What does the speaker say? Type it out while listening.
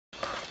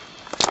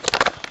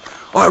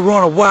Alright, we're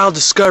on a wild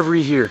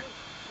discovery here.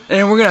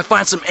 And we're gonna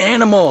find some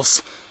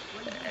animals.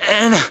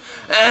 And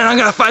I'm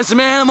gonna find some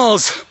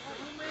animals.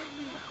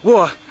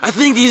 Whoa, I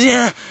think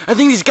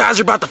these guys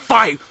are about to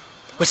fight.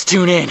 Let's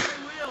tune in.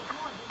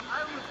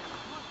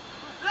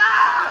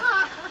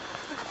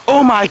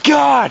 Oh my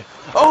god!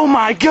 Oh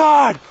my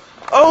god!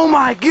 Oh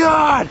my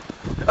god!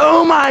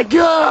 Oh my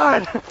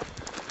god!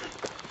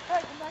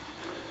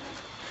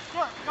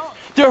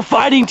 They're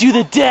fighting to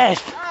the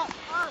death.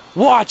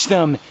 Watch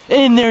them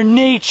in their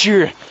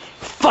nature,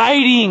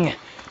 fighting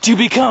to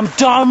become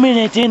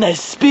dominant in a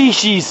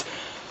species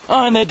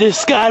on the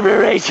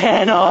Discovery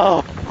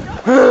Channel.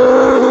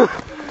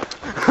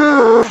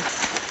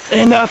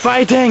 In the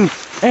fighting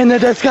in the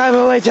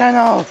Discovery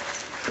Channel.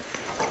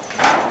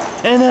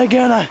 And they're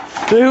gonna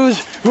lose.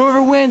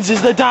 Whoever wins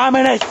is the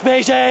dominant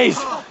species.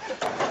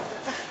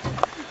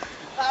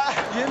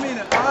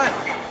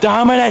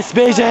 Dominant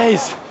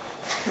species.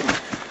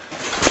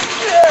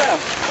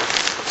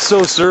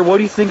 So, sir, what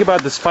do you think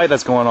about this fight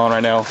that's going on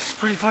right now? It's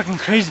pretty fucking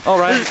crazy. All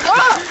right.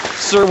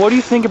 Sir, what do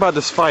you think about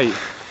this fight?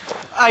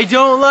 I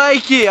don't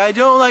like it. I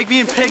don't like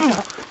being picked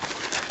on.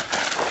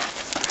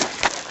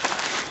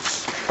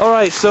 All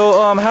right,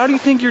 so how do you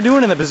think you're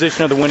doing in the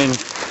position of the winning?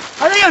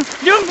 I think I'm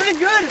doing pretty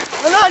good.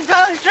 I'm not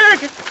entirely sure.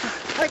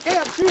 I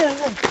can't see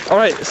anything. All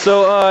right,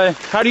 so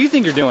how do you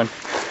think you're doing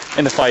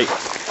in the fight?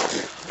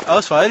 I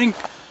was fighting.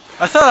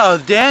 I thought I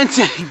was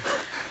dancing.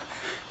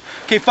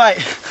 Okay, fight.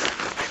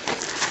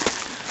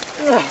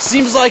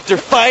 Seems like they're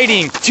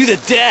fighting to the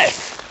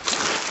death.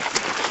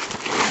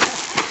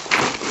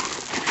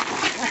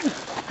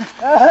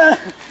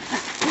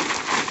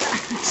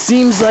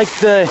 Seems like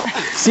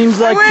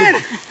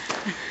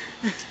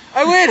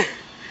I win!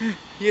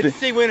 You have to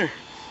say winner.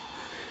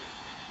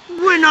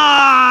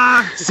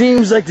 Winner!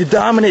 Seems like the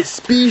dominant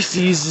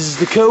species is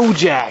the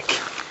Kojak.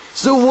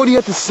 So what do you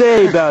have to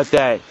say about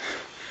that?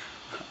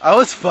 I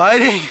was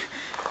fighting.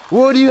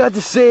 What do you have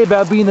to say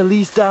about being the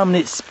least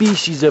dominant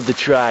species of the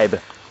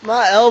tribe?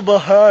 My elbow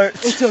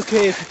hurts. It's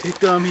okay if you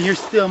picked on me. You're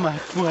still my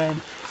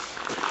friend.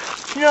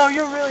 You know,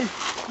 you're a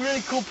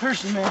really cool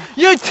person, man.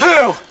 You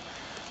too!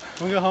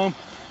 Wanna go home?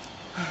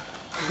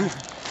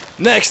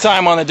 Next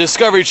time on the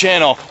Discovery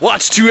Channel,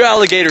 watch two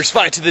alligators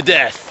fight to the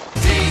death.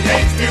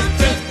 Teenage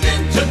Mutant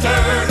Ninja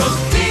Turtles.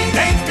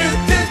 Teenage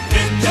Mutant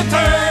Ninja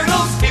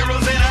Turtles.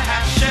 Heroes in a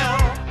half shell.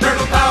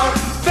 Turtle power.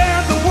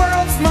 They're the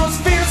world's most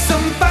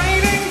fearsome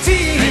fighting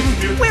team.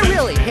 We're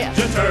really hip.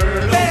 Ninja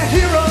Turtles. They're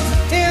heroes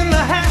in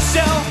the half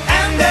shell.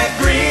 And they're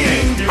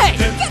green. Hey,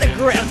 get a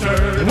grip.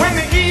 When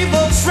the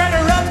evil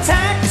Shredder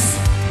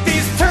attacks,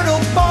 these turtle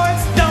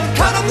boys don't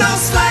cut them no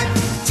slack.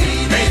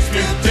 Teenage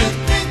Mutant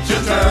Ninja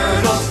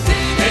Turtles.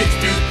 Teenage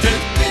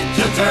Mutant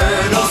Ninja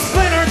Turtles.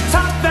 Splinter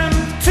taught them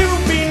to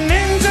be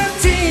ninja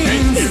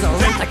teens. He's a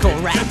radical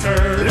rat.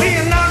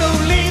 Leonardo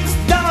leads,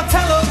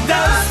 Donatello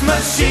does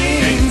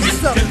machines.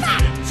 That's a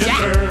fact,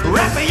 Jack.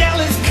 Raphael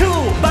is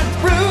cool but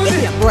rude. Give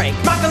me a break.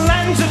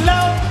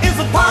 Michelangelo is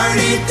a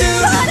party dude.